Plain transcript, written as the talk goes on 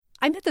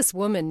I met this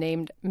woman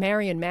named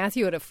Marion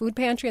Matthew at a food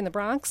pantry in the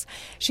Bronx.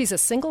 She's a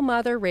single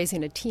mother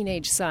raising a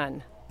teenage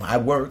son. I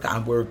work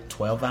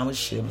 12-hour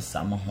shifts.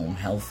 I'm a home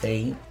health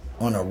aide.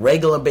 On a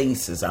regular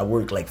basis, I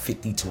work like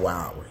 52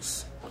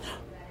 hours.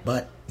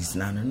 But it's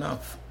not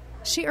enough.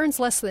 She earns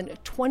less than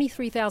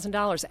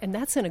 $23,000, and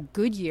that's in a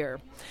good year.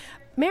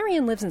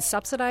 Marion lives in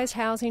subsidized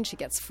housing. She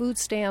gets food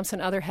stamps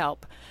and other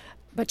help.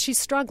 But she's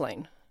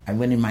struggling. I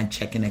went in my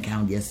checking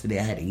account yesterday.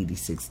 I had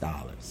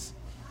 $86.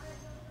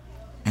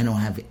 I don't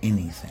have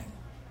anything.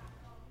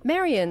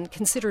 Marion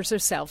considers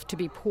herself to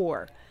be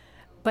poor,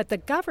 but the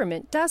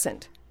government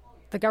doesn't.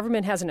 The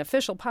government has an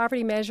official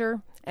poverty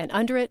measure, and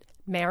under it,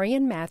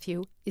 Marion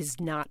Matthew is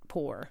not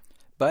poor.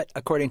 But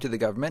according to the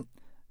government,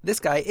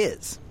 this guy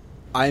is.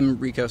 I'm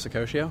Rico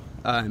Sacosio.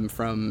 I'm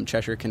from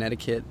Cheshire,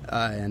 Connecticut,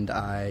 and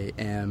I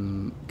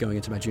am going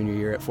into my junior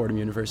year at Fordham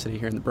University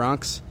here in the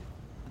Bronx.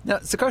 Now,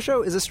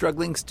 Sacosio is a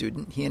struggling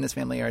student. He and his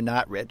family are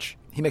not rich.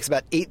 He makes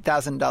about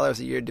 $8,000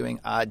 a year doing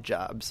odd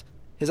jobs.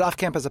 His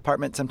off-campus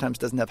apartment sometimes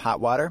doesn't have hot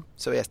water,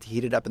 so he has to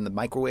heat it up in the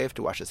microwave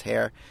to wash his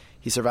hair.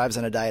 He survives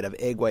on a diet of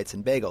egg whites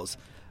and bagels.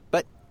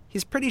 But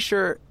he's pretty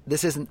sure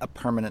this isn't a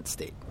permanent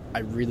state. I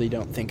really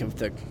don't think of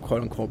the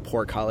quote-unquote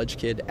poor college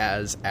kid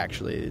as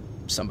actually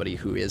somebody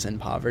who is in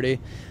poverty.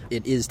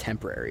 It is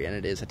temporary, and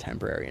it is a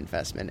temporary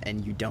investment,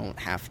 and you don't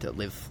have to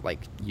live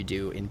like you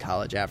do in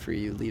college after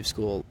you leave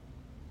school.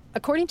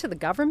 According to the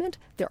government,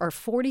 there are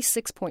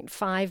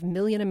 46.5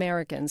 million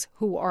Americans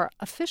who are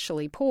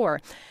officially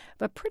poor.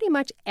 But pretty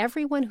much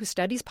everyone who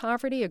studies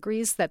poverty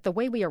agrees that the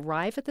way we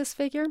arrive at this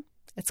figure,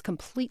 it's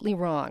completely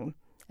wrong.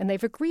 And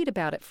they've agreed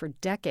about it for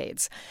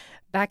decades.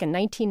 Back in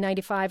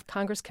 1995,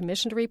 Congress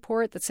commissioned a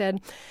report that said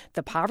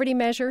the poverty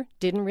measure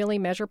didn't really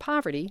measure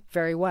poverty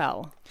very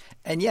well.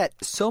 And yet,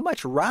 so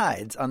much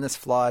rides on this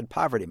flawed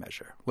poverty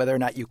measure. Whether or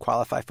not you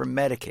qualify for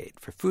Medicaid,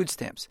 for food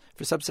stamps,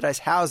 for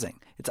subsidized housing,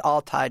 it's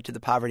all tied to the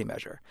poverty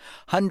measure.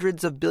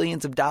 Hundreds of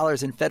billions of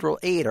dollars in federal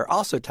aid are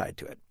also tied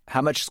to it.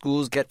 How much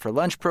schools get for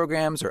lunch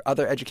programs or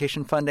other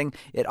education funding,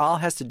 it all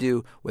has to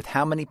do with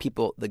how many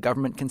people the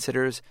government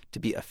considers to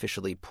be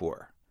officially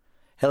poor.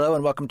 Hello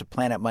and welcome to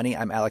Planet Money.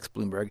 I'm Alex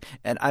Bloomberg,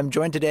 and I'm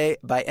joined today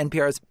by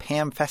NPR's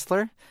Pam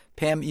Fessler.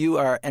 Pam, you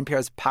are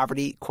NPR's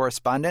poverty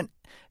correspondent,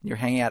 and you're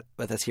hanging out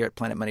with us here at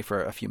Planet Money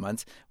for a few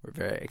months. We're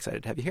very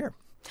excited to have you here.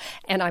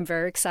 And I'm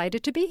very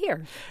excited to be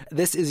here.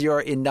 This is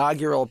your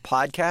inaugural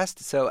podcast,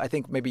 so I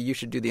think maybe you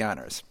should do the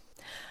honors.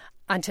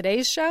 On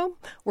today's show,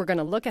 we're going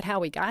to look at how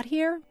we got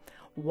here,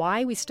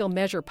 why we still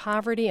measure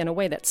poverty in a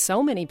way that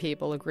so many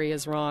people agree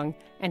is wrong,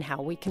 and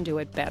how we can do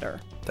it better.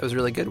 That was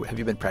really good. Have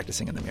you been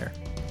practicing in the mirror?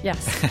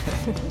 Yes.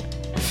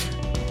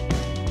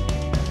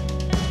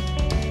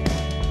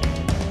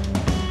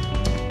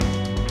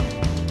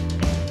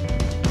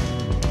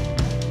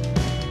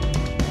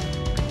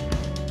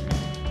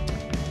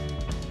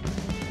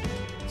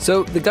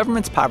 So the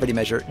government's poverty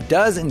measure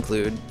does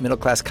include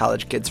middle-class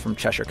college kids from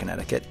Cheshire,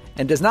 Connecticut,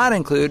 and does not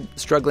include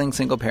struggling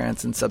single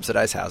parents in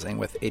subsidized housing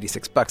with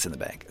 $86 in the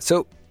bank.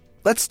 So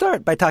let's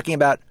start by talking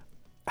about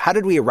how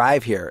did we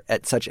arrive here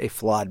at such a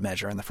flawed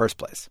measure in the first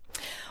place?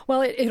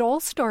 Well, it all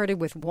started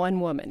with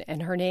one woman,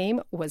 and her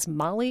name was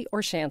Molly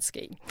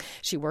Orshansky.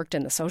 She worked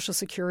in the Social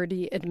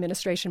Security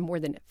Administration more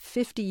than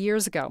 50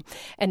 years ago.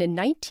 And in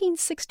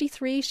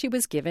 1963, she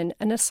was given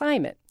an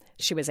assignment.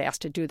 She was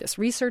asked to do this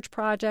research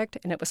project,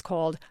 and it was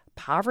called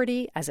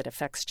Poverty as It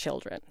Affects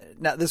Children.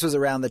 Now, this was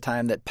around the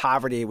time that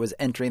poverty was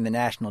entering the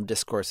national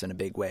discourse in a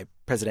big way.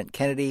 President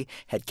Kennedy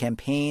had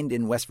campaigned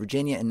in West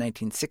Virginia in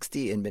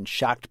 1960 and been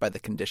shocked by the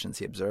conditions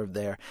he observed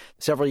there.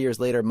 Several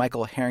years later,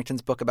 Michael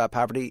Harrington's book about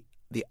poverty,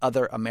 The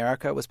Other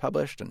America, was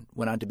published and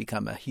went on to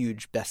become a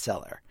huge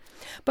bestseller.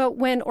 But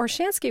when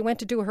Orshansky went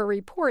to do her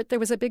report, there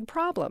was a big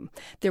problem.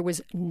 There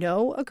was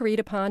no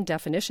agreed-upon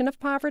definition of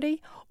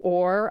poverty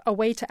or a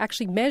way to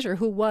actually measure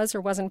who was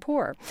or wasn't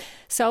poor.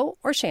 So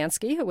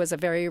Orshansky, who was a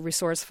very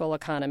resourceful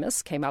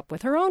economist, came up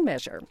with her own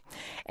measure.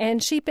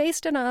 And she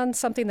based it on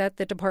something that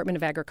the Department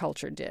of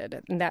Agriculture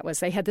did. And that was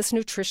they had this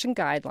nutrition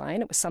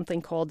guideline. It was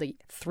something called the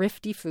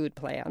Thrifty Food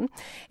Plan.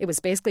 It was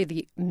basically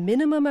the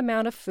minimum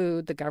amount of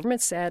food the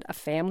government said a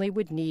family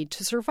would need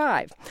to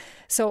survive.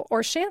 So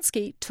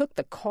Orshansky took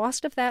the cost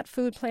of that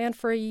food plan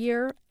for a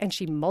year, and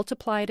she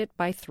multiplied it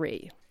by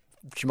 3.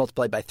 She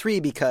multiplied by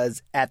 3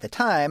 because at the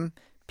time,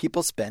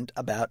 people spent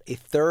about a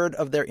third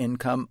of their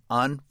income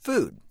on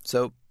food.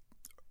 So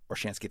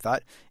Orshansky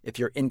thought if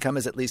your income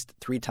is at least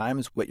 3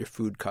 times what your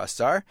food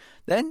costs are,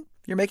 then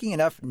you're making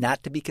enough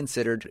not to be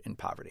considered in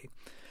poverty.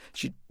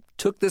 She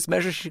took this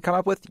measure she'd come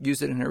up with,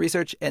 used it in her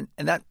research, and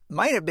that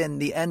might have been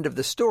the end of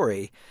the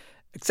story,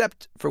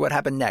 except for what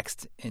happened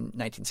next in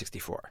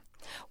 1964.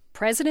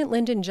 President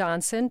Lyndon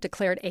Johnson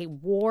declared a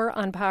war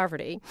on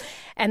poverty,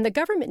 and the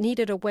government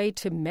needed a way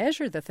to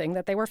measure the thing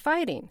that they were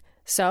fighting.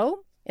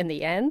 So, in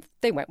the end,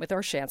 they went with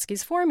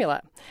Orshansky's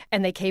formula,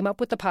 and they came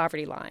up with the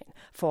poverty line.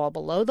 Fall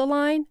below the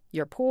line,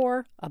 you're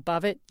poor.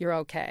 Above it, you're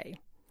okay.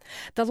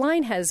 The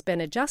line has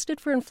been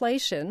adjusted for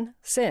inflation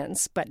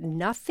since, but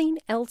nothing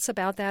else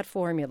about that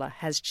formula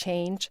has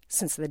changed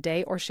since the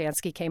day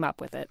Orshansky came up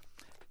with it.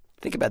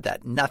 Think about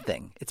that.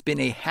 Nothing. It's been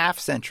a half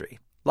century.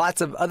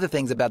 Lots of other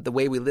things about the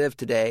way we live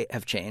today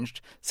have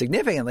changed.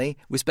 Significantly,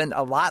 we spend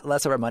a lot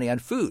less of our money on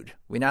food.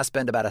 We now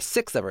spend about a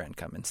sixth of our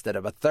income instead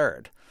of a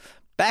third.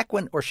 Back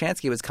when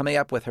Olshansky was coming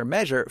up with her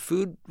measure,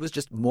 food was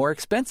just more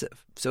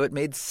expensive. So it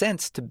made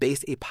sense to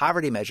base a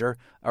poverty measure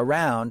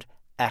around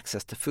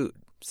access to food,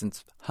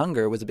 since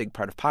hunger was a big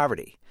part of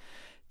poverty.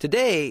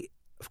 Today,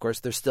 of course,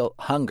 there's still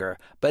hunger,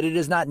 but it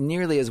is not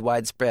nearly as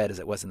widespread as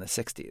it was in the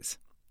 60s.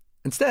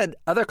 Instead,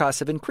 other costs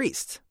have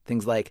increased,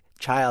 things like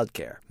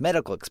childcare,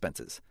 medical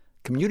expenses,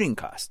 commuting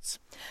costs.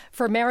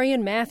 For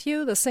Marion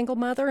Matthew, the single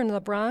mother in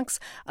the Bronx,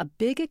 a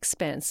big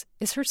expense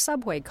is her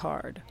subway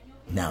card.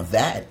 Now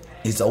that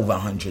is over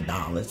 $100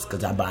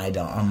 because I buy it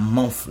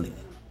monthly.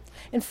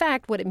 In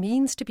fact, what it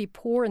means to be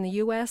poor in the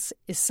U.S.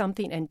 is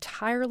something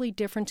entirely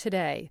different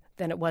today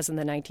than it was in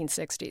the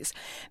 1960s.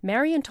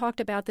 Marion talked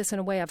about this in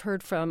a way I've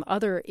heard from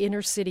other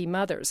inner-city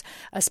mothers,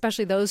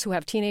 especially those who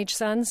have teenage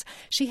sons.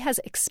 She has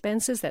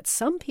expenses that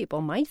some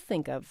people might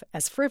think of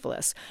as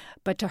frivolous,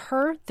 but to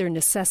her, they're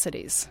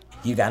necessities.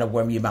 You got to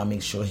worry about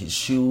making sure his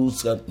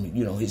shoes,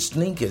 his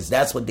sneakers,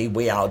 that's what they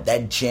wear out,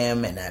 that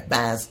gym and that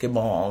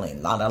basketball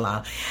and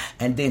la.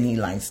 And then he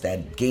likes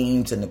that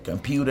games and the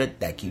computer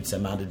that keeps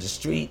him out of the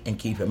street and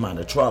keep him out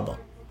of trouble.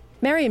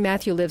 Marion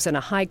Matthew lives in a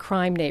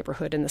high-crime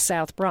neighborhood in the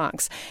South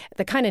Bronx,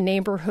 the kind of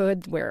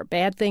neighborhood where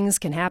bad things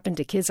can happen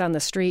to kids on the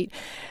street.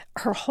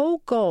 Her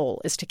whole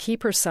goal is to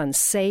keep her son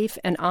safe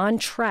and on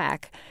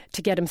track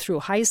to get him through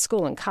high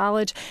school and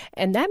college,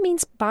 and that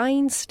means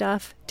buying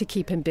stuff to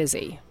keep him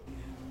busy.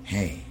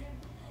 Hey,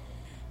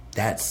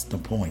 that's the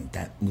point.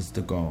 That was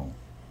the goal.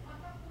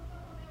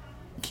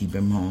 Keep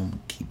him home,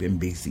 keep him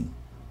busy,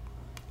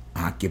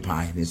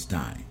 occupy his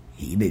time.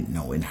 He didn't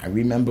know it. I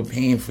remember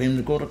paying for him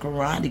to go to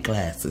karate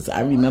classes.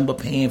 I remember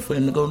paying for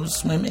him to go to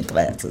swimming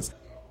classes.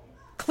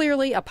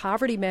 Clearly, a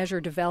poverty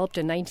measure developed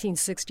in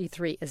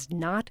 1963 is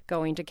not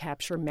going to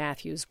capture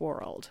Matthew's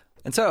world.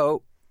 And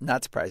so,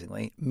 not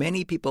surprisingly,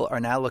 many people are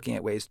now looking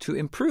at ways to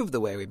improve the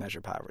way we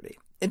measure poverty.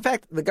 In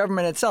fact, the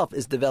government itself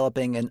is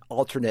developing an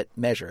alternate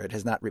measure. It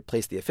has not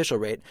replaced the official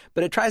rate,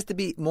 but it tries to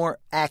be more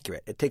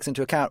accurate. It takes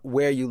into account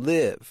where you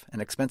live,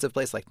 an expensive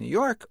place like New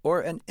York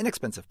or an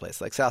inexpensive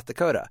place like South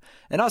Dakota.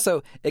 And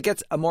also, it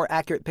gets a more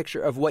accurate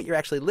picture of what you're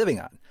actually living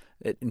on.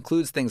 It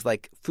includes things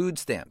like food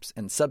stamps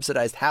and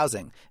subsidized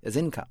housing as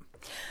income.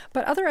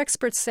 But other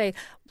experts say,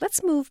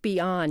 let's move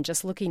beyond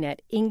just looking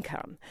at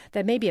income.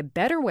 That maybe a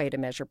better way to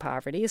measure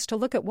poverty is to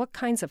look at what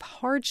kinds of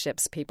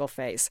hardships people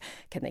face.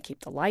 Can they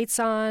keep the lights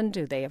on?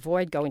 Do they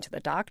avoid going to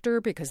the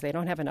doctor because they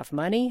don't have enough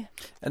money?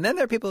 And then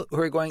there are people who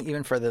are going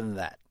even further than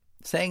that,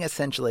 saying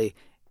essentially,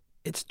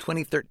 it's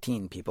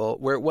 2013, people.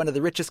 We're one of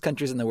the richest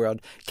countries in the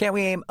world. Can't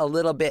we aim a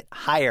little bit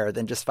higher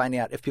than just finding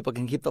out if people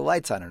can keep the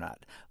lights on or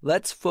not?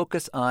 Let's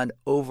focus on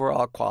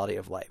overall quality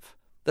of life.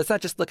 Let's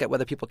not just look at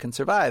whether people can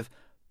survive,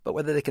 but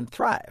whether they can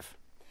thrive.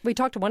 We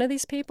talked to one of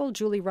these people,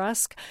 Julie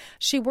Rusk.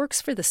 She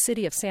works for the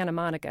city of Santa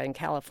Monica in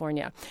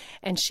California,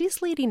 and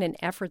she's leading an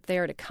effort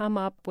there to come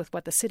up with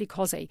what the city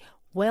calls a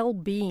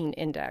well-being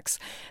index.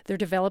 They're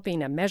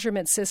developing a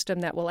measurement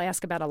system that will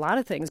ask about a lot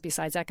of things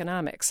besides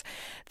economics,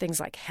 things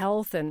like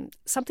health and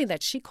something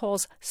that she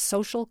calls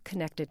social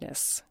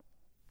connectedness.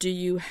 Do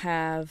you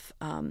have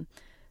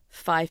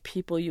 5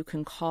 people you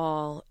can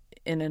call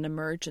in an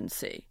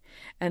emergency?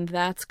 And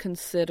that's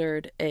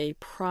considered a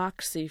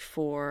proxy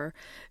for,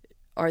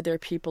 are there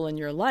people in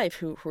your life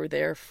who are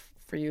there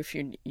for you if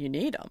you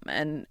need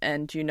them,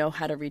 and you know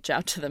how to reach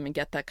out to them and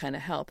get that kind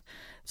of help.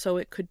 So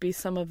it could be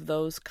some of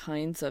those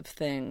kinds of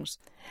things.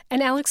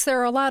 And Alex, there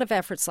are a lot of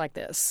efforts like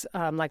this,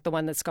 like the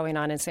one that's going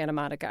on in Santa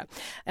Monica.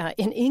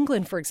 In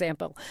England, for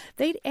example,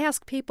 they'd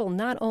ask people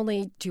not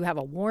only do you have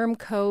a warm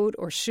coat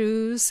or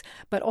shoes,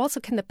 but also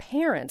can the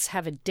parents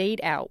have a date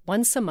out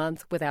once a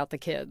month without the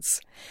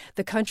kids.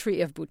 The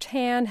country of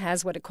Bhutan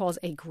has what it calls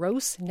a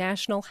gross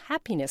national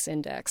happiness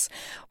index,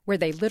 where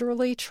they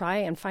literally try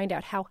and find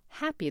out how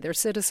happy their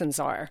citizens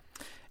are.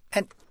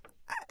 And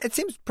it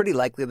seems pretty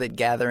likely that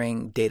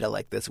gathering data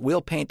like this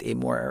will paint a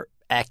more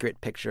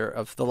accurate picture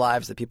of the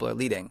lives that people are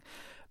leading.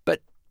 But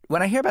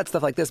when I hear about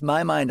stuff like this,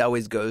 my mind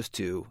always goes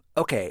to,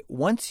 okay,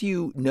 once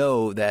you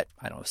know that,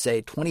 I don't know,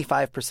 say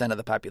 25% of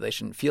the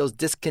population feels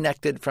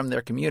disconnected from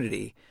their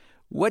community,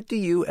 what do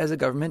you as a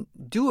government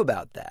do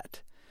about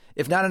that?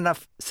 If not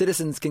enough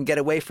citizens can get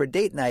away for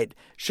date night,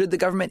 should the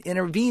government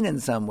intervene in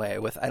some way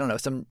with, I don't know,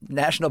 some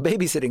national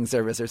babysitting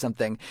service or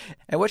something?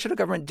 And what should a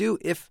government do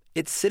if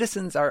its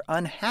citizens are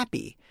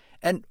unhappy?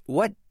 And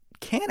what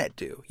can it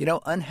do? You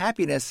know,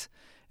 unhappiness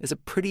is a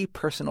pretty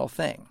personal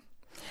thing.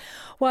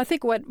 Well, I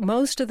think what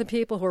most of the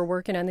people who are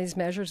working on these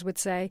measures would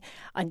say,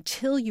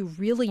 until you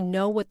really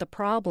know what the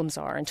problems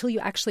are, until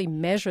you actually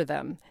measure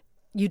them,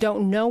 you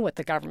don't know what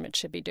the government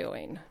should be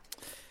doing.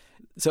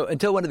 So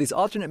until one of these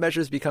alternate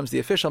measures becomes the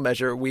official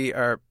measure, we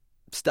are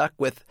stuck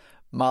with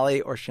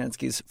Molly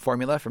Olshansky's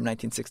formula from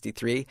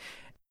 1963.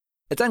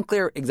 It's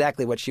unclear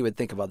exactly what she would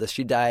think of all this.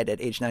 She died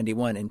at age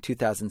 91 in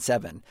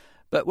 2007.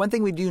 But one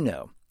thing we do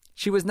know,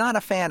 she was not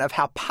a fan of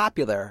how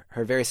popular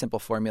her very simple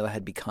formula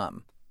had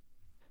become.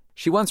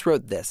 She once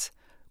wrote this,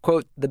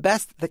 quote, "The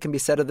best that can be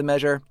said of the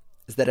measure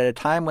is that at a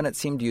time when it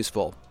seemed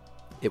useful,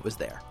 it was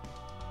there."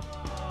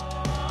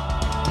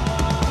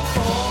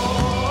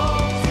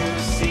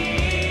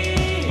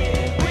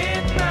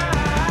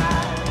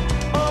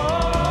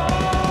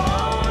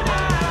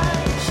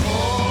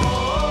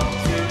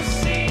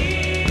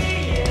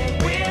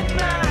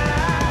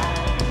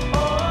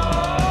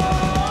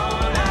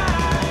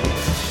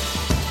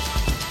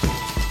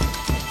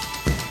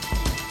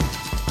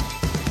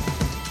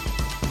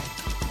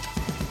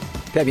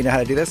 Deb, you know how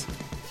to do this?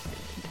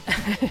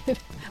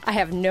 I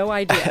have no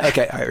idea.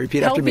 Okay, all right,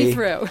 repeat after me. Help me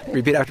through.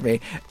 Repeat after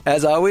me.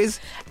 As always,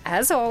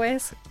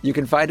 you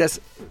can find us.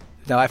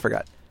 No, I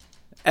forgot.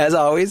 As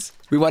always,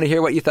 we want to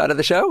hear what you thought of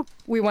the show.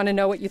 We want to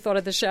know what you thought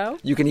of the show.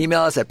 You can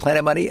email us at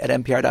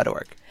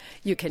planetmoney@npr.org.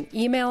 You can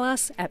email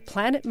us at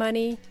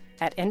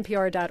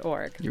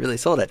planetmoney@npr.org. You really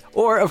sold it.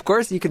 Or, of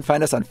course, you can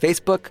find us on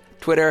Facebook,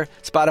 Twitter,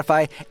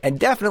 Spotify, and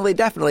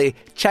definitely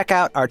check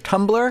out our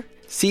Tumblr,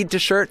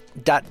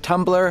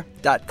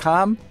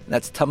 seedtoshirt.tumblr.com.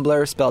 That's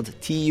Tumblr spelled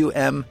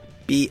TUMBLR.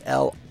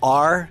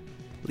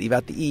 Leave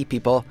out the E,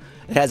 people.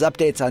 It has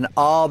updates on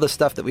all the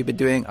stuff that we've been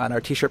doing on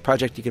our T-shirt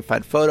project. You can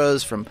find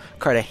photos from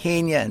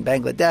Cartagena and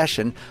Bangladesh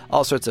and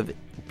all sorts of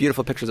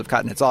beautiful pictures of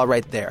cotton. It's all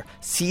right there.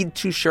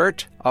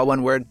 Seed2Shirt, all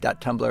one word,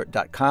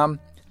 .tumblr.com.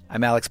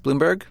 I'm Alex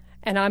Bloomberg.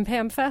 And I'm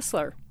Pam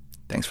Fessler.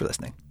 Thanks for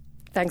listening.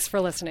 Thanks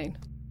for listening.